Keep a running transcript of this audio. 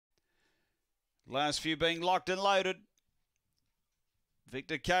Last few being locked and loaded.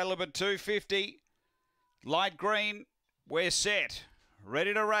 Victor Caleb at 250. Light green, we're set.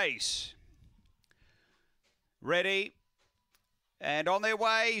 Ready to race. Ready. And on their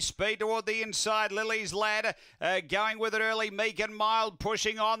way, speed toward the inside, Lily's Lad going with it early, meek and mild,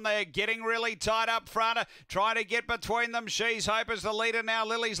 pushing on there, getting really tight up front, trying to get between them. She's Hope is the leader now,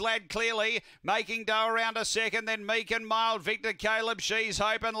 Lily's Lad clearly, making dough around a second, then meek and mild, Victor Caleb, She's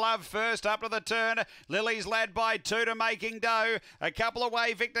Hope and Love first up to the turn. Lily's Lad by 2 to making dough, a couple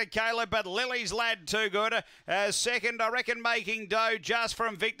away, Victor Caleb, but Lily's Lad too good. Second, I reckon making dough just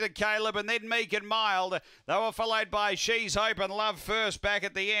from Victor Caleb, and then meek and mild. They were followed by She's Hope and Love first back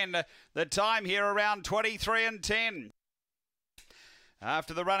at the end. The time here around 23 and 10.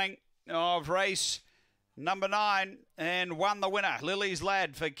 After the running of race number 9 and won the winner, Lily's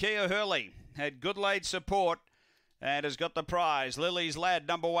Lad for Kia Hurley. Had good lead support and has got the prize. Lily's Lad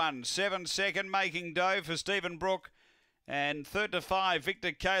number 1. 7 second making dough for Stephen Brook. And 3rd to 5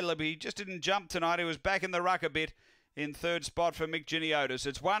 Victor Caleb. He just didn't jump tonight. He was back in the ruck a bit in 3rd spot for Mick Giniotis.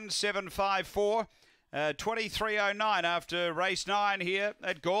 It's 1-7-5-4. 2309 after race 9 here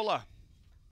at Gawler.